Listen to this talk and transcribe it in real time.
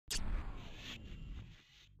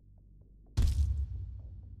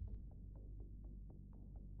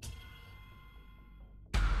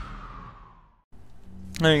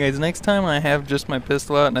Alright guys, next time I have just my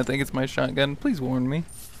pistol out and I think it's my shotgun, please warn me.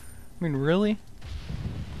 I mean, really?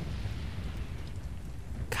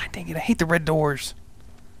 God dang it, I hate the red doors.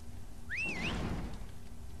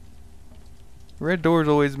 Red doors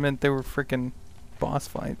always meant they were frickin' boss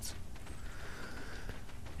fights.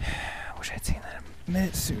 I wish I'd seen that a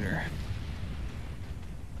minute sooner.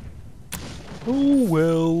 Oh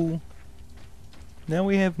well. Now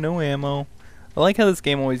we have no ammo. I like how this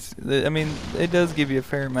game always, I mean, it does give you a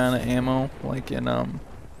fair amount of ammo, like in, like,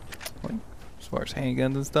 as far as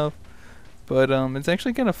handguns and stuff. But, it's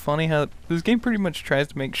actually kind of funny how this game pretty much tries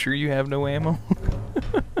to make sure you have no ammo.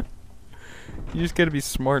 You just gotta be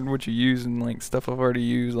smart in what you use, and, like, stuff I've already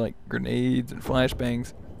used, like grenades and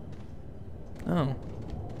flashbangs. Oh.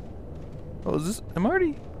 Oh, is this, am I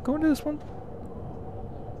already going to this one?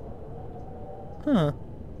 Huh.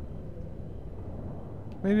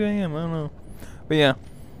 Maybe I am, I don't know. But yeah.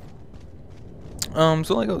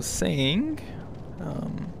 So like I was saying,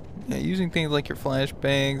 yeah, using things like your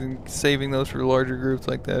flashbangs and saving those for larger groups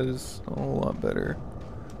like that is a whole lot better.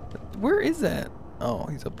 Where is that? Oh,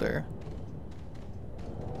 he's up there.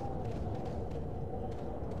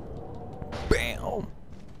 Bam!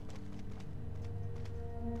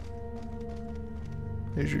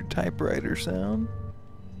 There's your typewriter sound.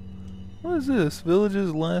 What is this?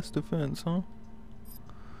 Village's last defense, huh?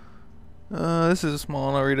 This is a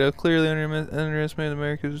small Narita. Clearly underestimated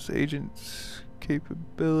America's agent's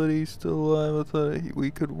capabilities. Still alive. I thought we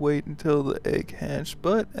could wait until the egg hatched,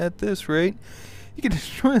 but at this rate, you can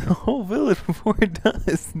destroy the whole village before it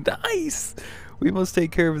does. Nice! We must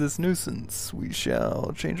take care of this nuisance. We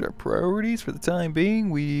shall change our priorities for the time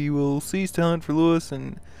being. We will cease to hunt for Luis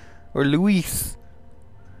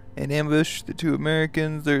and ambush the two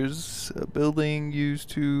Americans. There's a building used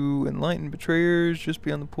to enlighten betrayers just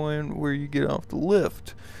beyond the point where you get off the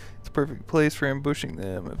lift. It's a perfect place for ambushing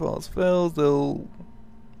them. If all else fails, they'll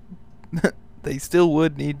they still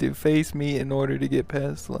would need to face me in order to get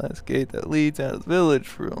past the last gate that leads out of the village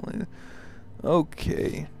for only...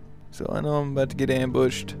 Okay. So I know I'm about to get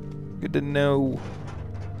ambushed. Good to know.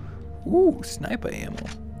 Ooh, sniper ammo.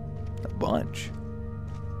 A bunch.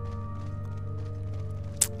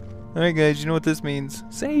 Alright guys, you know what this means.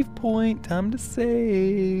 Save point, time to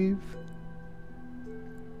save.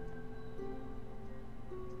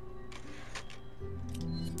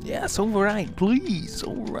 Yes, alright, please,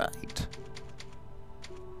 alright.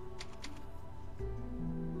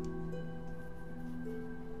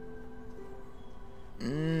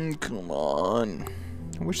 Come on.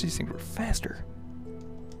 I wish these things were faster.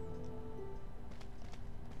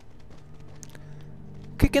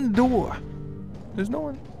 Kick in the door. There's no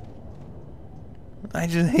one. I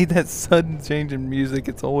just hate that sudden change in music.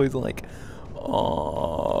 It's always like,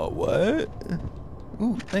 oh, what?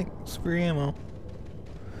 Ooh, thanks. Free ammo.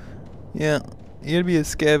 Yeah, you gotta be a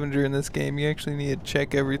scavenger in this game. You actually need to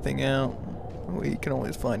check everything out. You can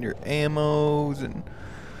always find your ammos and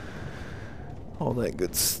all that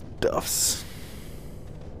good stuffs.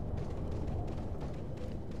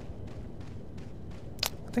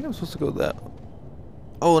 I think I'm supposed to go that.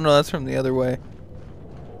 Oh no, that's from the other way.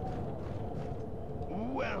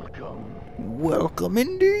 Welcome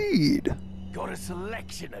indeed. Got a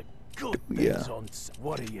selection of good things on.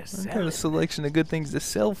 What are you selling? I got a selection of good things to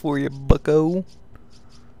sell for you, bucko.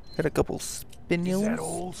 Got a couple spinels. Is that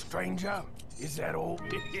all, stranger? Is that all?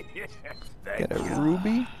 Got a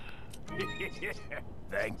ruby.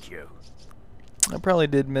 Thank you. I probably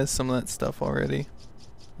did miss some of that stuff already.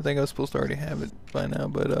 I think I was supposed to already have it by now,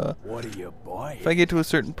 but what are you buying? if I get to a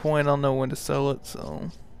certain point, I'll know when to sell it,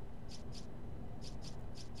 so.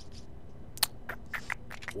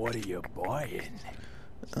 What are you buying?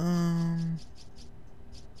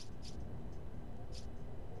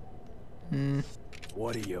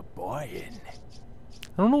 What are you buying?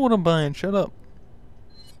 I don't know what I'm buying. Shut up.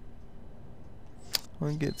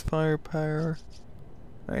 One gets firepower.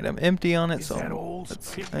 Alright, I'm empty on it, so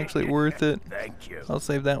that's actually worth it. Thank you. I'll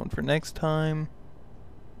save that one for next time.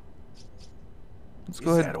 Let's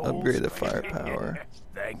go ahead and upgrade the firepower.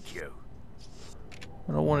 Thank you.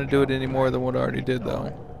 I don't want to do it any more than what I already did,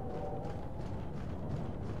 though.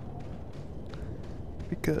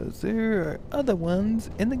 Because there are other ones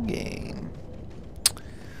in the game.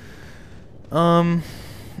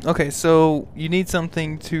 Okay, so you need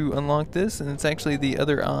something to unlock this, and it's actually the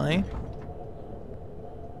other eye.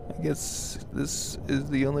 I guess this is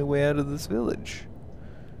the only way out of this village.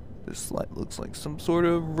 This light looks like some sort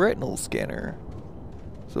of retinal scanner.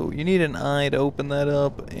 So you need an eye to open that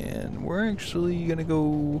up, and we're actually gonna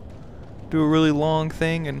go do a really long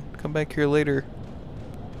thing and come back here later.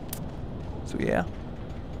 So yeah.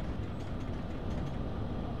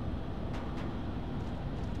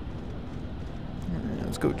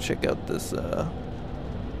 go check out this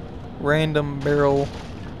random barrel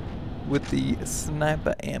with the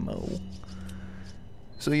sniper ammo.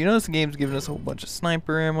 So you notice the game's giving us a whole bunch of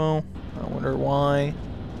sniper ammo. I wonder why.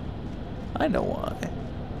 I know why.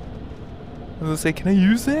 I was gonna say, can I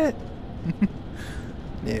use that?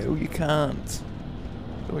 No, you can't. So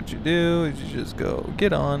what you do is you just go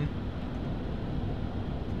get on.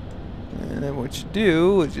 And then what you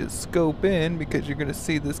do is just scope in, because you're gonna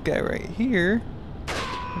see this guy right here.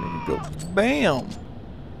 And then you go BAM!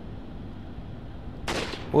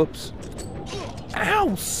 Whoops.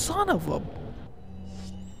 Ow, son of a...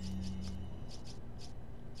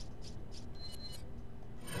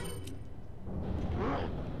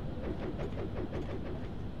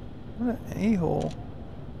 What an a-hole.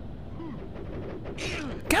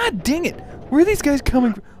 God dang it! Where are these guys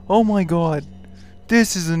coming from? Oh my god.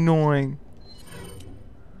 This is annoying.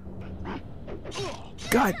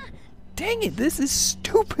 God dang it, this is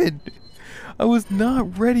stupid. I was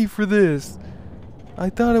not ready for this. I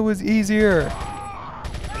thought it was easier.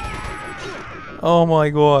 Oh my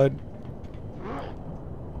god.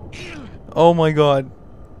 Oh my god.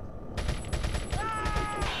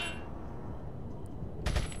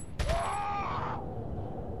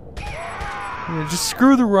 Yeah, just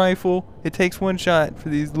screw the rifle. It takes one shot for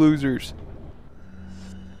these losers.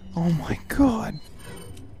 Oh my god.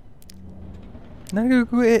 Now I gotta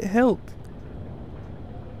go get health.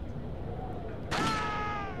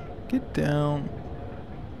 Get down.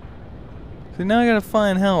 So now I gotta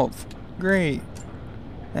find health. Great.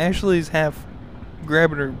 Ashley's half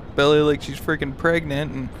grabbing her belly like she's freaking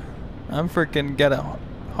pregnant, and I'm freaking got a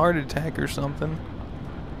heart attack or something.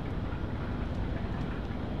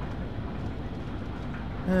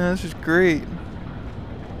 Yeah, this is great.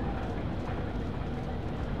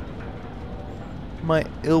 My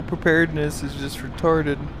ill-preparedness is just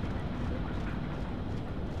retarded.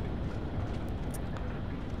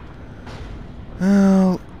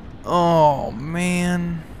 Oh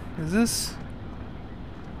man. Is this...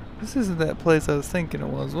 This isn't that place I was thinking it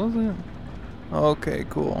was it? Okay,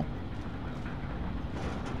 cool.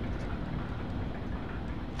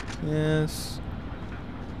 Yes.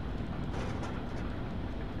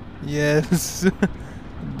 Yes.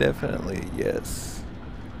 Definitely yes.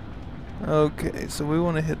 Okay, so we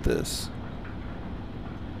want to hit this.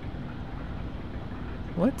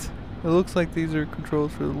 What? It looks like these are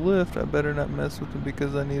controls for the lift. I better not mess with them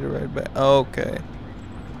because I need to ride back. Okay.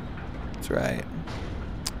 That's right.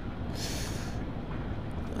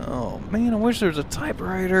 Oh man, I wish there was a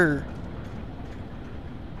typewriter.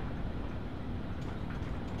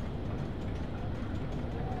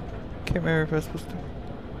 Can't remember if I was supposed to.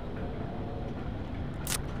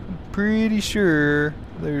 I'm pretty sure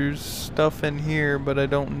there's stuff in here, but I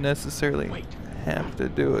don't necessarily have to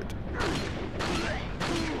do it.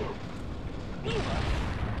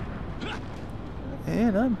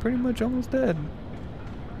 And I'm pretty much almost dead.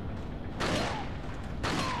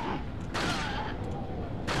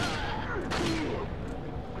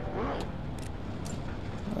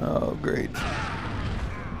 Oh, great.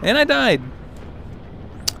 And I died!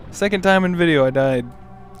 Second time in video I died.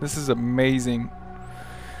 This is amazing.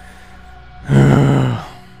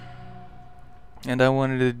 And I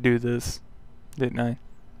wanted to do this, didn't I?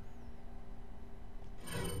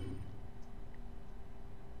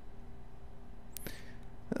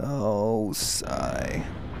 Oh, sigh.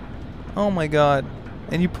 Oh my god.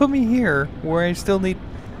 And you put me here where I still need...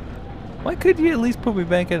 Why couldn't you at least put me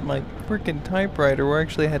back at my freaking typewriter where I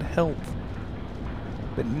actually had health?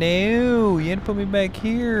 But no, you didn't put me back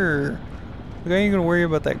here. Look, I ain't gonna worry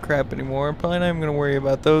about that crap anymore. I'm probably not even gonna worry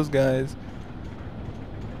about those guys.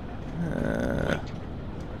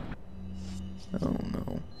 Oh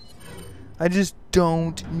no. I just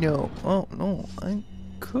don't know. Oh no, I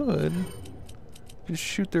could just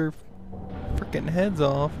shoot their freaking heads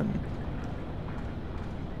off and...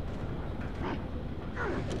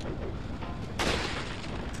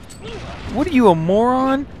 What are you, a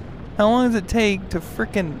moron? How long does it take to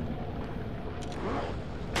frickin'...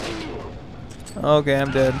 Okay,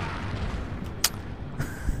 I'm dead.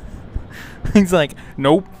 He's like,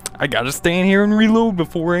 nope, I gotta stand here and reload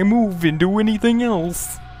before I move and do anything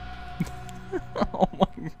else. Oh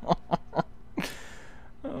my god.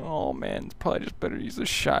 Oh man, it's probably just better to use a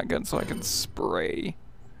shotgun so I can spray.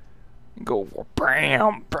 And go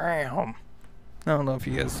BAM! BAM! I don't know if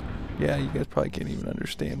you guys... Yeah, you guys probably can't even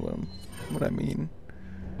understand what I mean.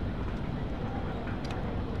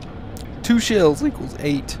 2 shells equals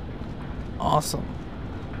 8. Awesome.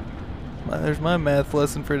 There's my math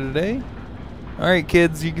lesson for today. Alright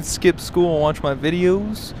kids, you can skip school and watch my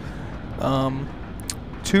videos.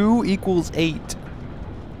 2 equals 8.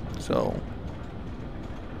 So,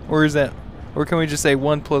 or is that, or can we just say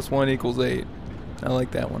 1 + 1 = 8? I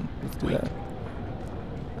like that one. Let's do that.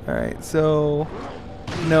 Alright, so,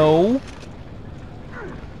 no.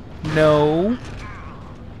 No.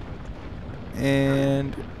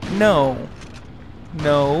 And no.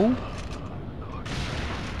 No.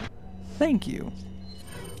 Thank you.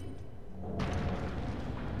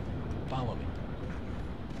 Follow me.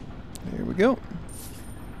 There we go.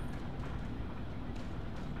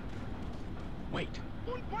 Wait.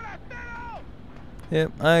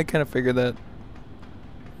 Yep, I kind of figured that.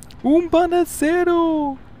 Un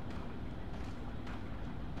panacero!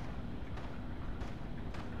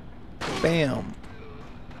 Bam.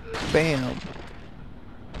 Bam.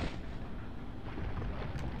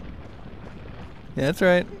 Yeah, that's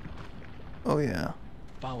right. Oh, yeah.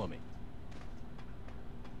 Follow me.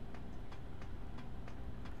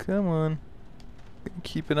 Come on.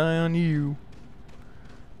 Keep an eye on you.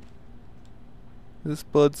 This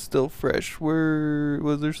blood's still fresh. Where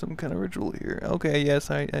was there some kind of ritual here? Okay,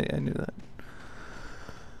 yes, I knew that.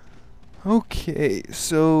 Okay,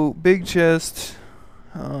 so big chest,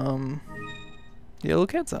 yellow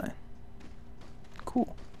cat's eye.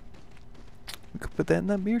 Cool. We could put that in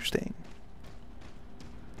that beer stain.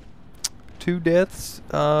 2 deaths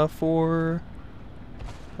for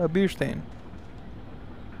a beer stain.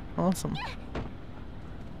 Awesome.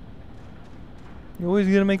 You always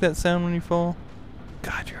gotta make that sound when you fall.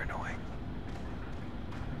 God, you're annoying.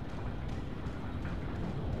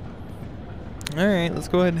 Alright, let's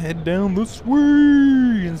go ahead and head down this way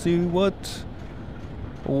and see what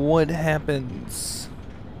happens.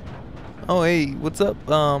 Oh, hey, what's up,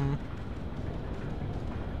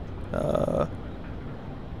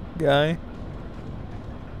 guy?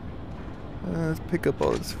 Let's pick up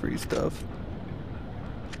all this free stuff.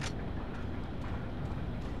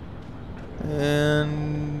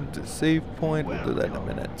 And save point, we'll do that in a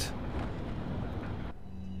minute.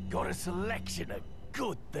 Got a selection of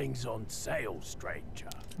good things on sale, stranger.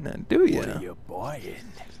 Now, do ya? What are you buying?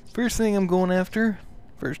 First thing I'm going after,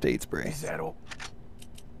 first aid spray. Is that all?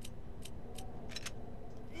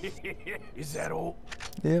 Is that all?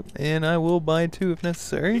 Yep, and I will buy 2 if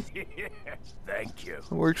necessary. Thank you.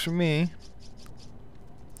 It works for me.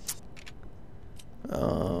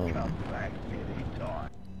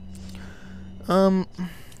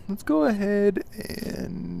 Let's go ahead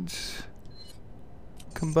and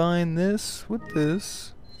combine this with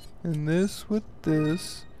this, and this with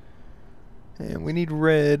this, and we need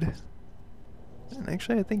red. And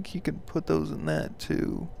actually, I think you can put those in that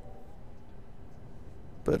too.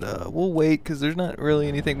 But we'll wait because there's not really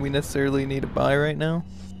anything we necessarily need to buy right now.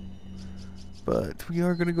 But we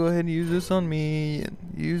are gonna go ahead and use this on me and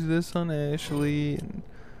use this on Ashley, and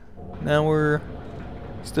now we're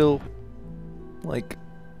still like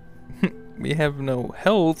we have no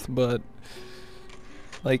health, but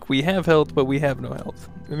like we have health, but we have no health.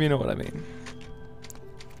 If you know what I mean.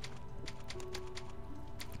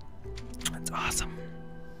 That's awesome.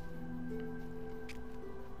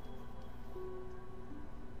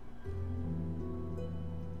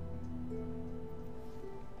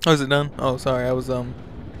 Oh, is it done? Oh, sorry, I was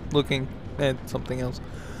looking at something else.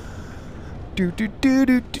 Do do do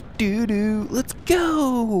do do do do. Let's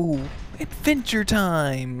go! Adventure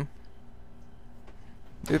time.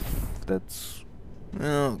 If that's,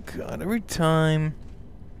 oh god, every time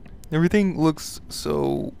everything looks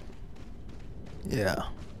so, yeah.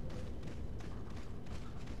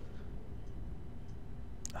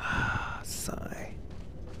 Sigh.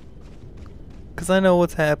 Cause I know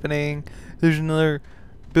what's happening. There's another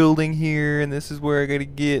building here, and this is where I gotta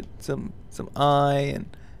get some eye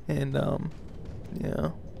and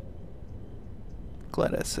yeah.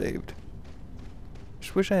 Glad I saved.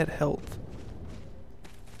 Just wish I had health.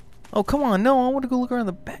 Oh come on, no, I want to go look around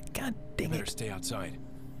the back. God dang it. Better stay outside.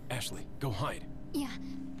 Ashley, go hide. Yeah.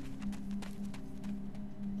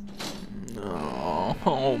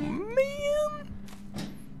 Oh man,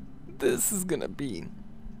 this is gonna be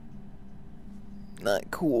not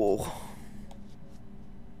cool.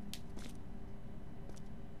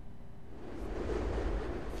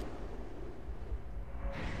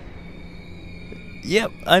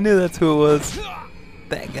 Yep, I knew that's who it was.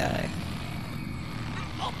 That guy.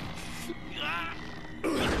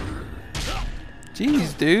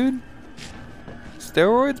 Jeez, dude.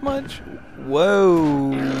 Steroids much?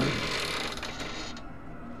 Whoa.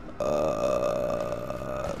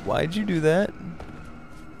 Why'd you do that?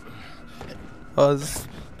 I was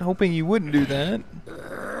hoping you wouldn't do that.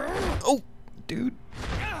 Oh, dude.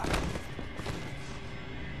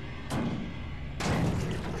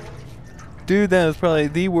 Dude, that was probably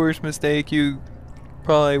the worst mistake you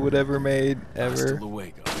probably would ever made ever. Hasta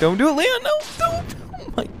luego. Don't do it, Leon. No, don't.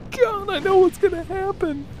 Oh my God, I know what's gonna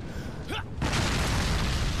happen.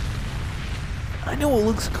 I know it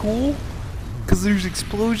looks cool because there's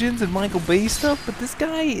explosions and Michael Bay stuff, but this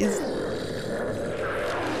guy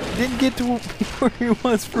didn't get to where he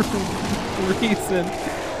was for a reason.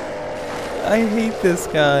 I hate this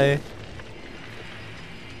guy.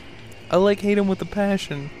 I hate him with a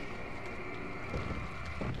passion.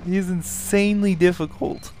 He's insanely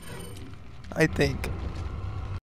difficult, I think.